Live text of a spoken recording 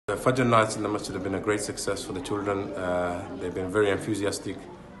The Fajr Nights in the masjid have been a great success for the children. They've been very enthusiastic.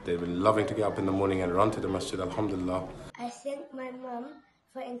 They've been loving to get up in the morning and run to the masjid, alhamdulillah. I thank my mum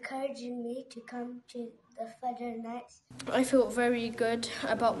for encouraging me to come to the Fajr Nights. I feel very good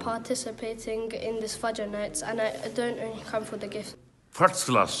about participating in this Fajr Nights, and I don't only come for the gift. First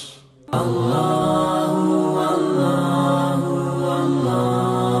class.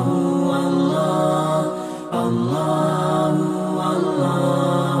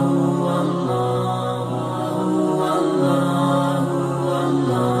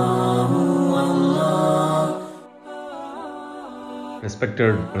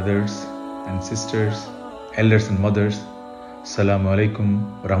 Respected brothers and sisters, elders and mothers, Assalamu alaikum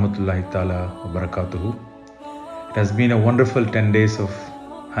wa rahmatullahi ta'ala wa barakatuhu. It has been a wonderful 10 days of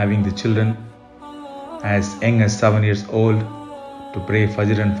having the children as young as 7 years old to pray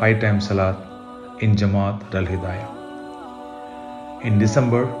Fajr and 5 times Salah in Jamaat at Alhidaya. In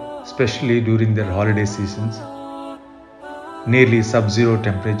December, especially during their holiday seasons, nearly sub-zero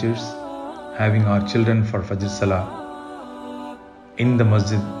temperatures, having our children for Fajr Salah in the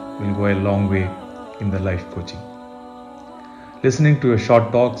masjid will go a long way in the life coaching. Listening to your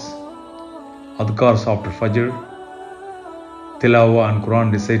short talks, adhkars after Fajr, tilawah and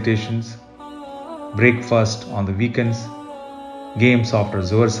Quran recitations, breakfast on the weekends, games after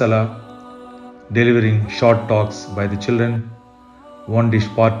Zuhr Salah, delivering short talks by the children, one dish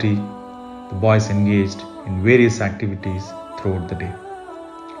party, the boys engaged in various activities throughout the day.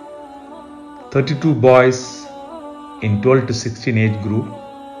 32 boys in 12 to 16 age group,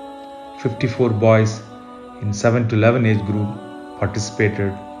 54 boys in 7 to 11 age group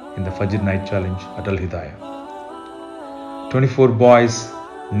participated in the Fajr Night Challenge at Alhidaya. 24 boys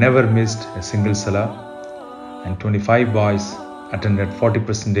never missed a single Salah, and 25 boys attended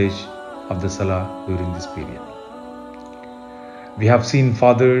 40% of the Salah during this period. We have seen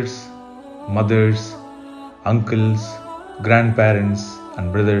fathers, mothers, uncles, grandparents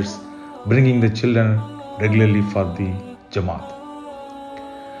and brothers bringing the children regularly for the Jamaat.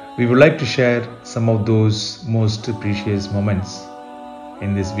 We would like to share some of those most precious moments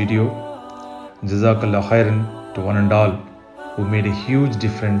in this video. Jazakallah khairan to one and all who made a huge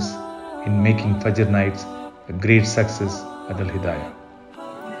difference in making Fajr Nights a great success at Alhidaya.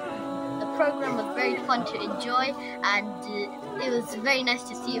 The program was very fun to enjoy, and it was very nice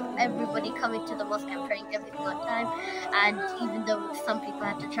to see everybody coming to the mosque and praying everything on time, and even though some people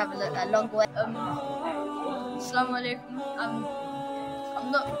had to travel a long way. Assalamu alaikum.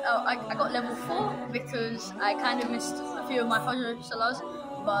 I got level 4 because I kind of missed a few of my Fajr Salahs,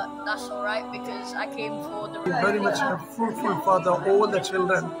 but that's alright because I came for the... Very much fruitful for all the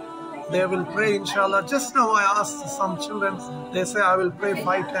children. They will pray inshallah. Just now I asked some children, they say I will pray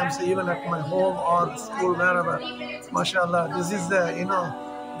 5 times even at my home or school, wherever. Masha Allah, this is the,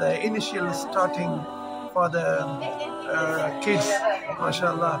 the initial starting for the kids. Masha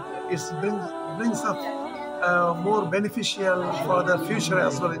Allah, it brings up more beneficial for the future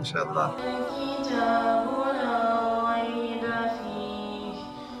as well, inshallah.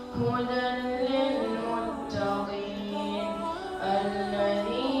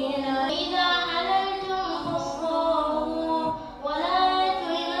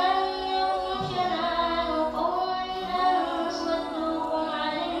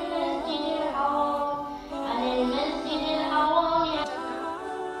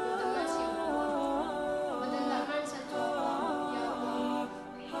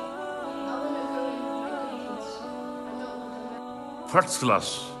 First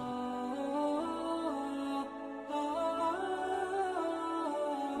class.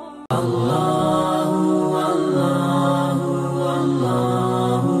 Allah